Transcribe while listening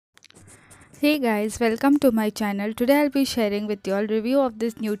Hey guys, welcome to my channel. Today I'll be sharing with you all review of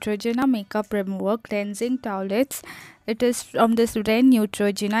this Neutrogena Makeup Remover Cleansing Towelettes. It is from this brand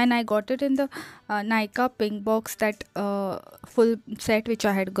Neutrogena and I got it in the Nykaa pink box, that full set which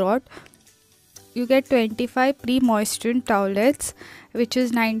I had got. You get 25 pre-moisturized towelettes which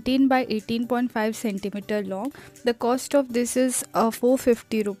is 19 by 18.5 centimeter long. The cost of this is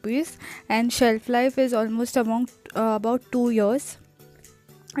 450 rupees and shelf life is almost about 2 years.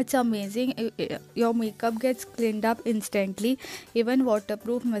 It's amazing. Your makeup gets cleaned up instantly. Even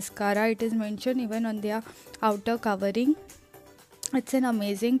waterproof mascara, it is mentioned even on their outer covering. It's an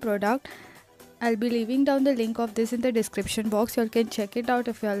amazing product. I'll be leaving down the link of this in the description box. You all can check it out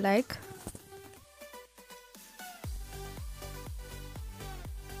if you all like.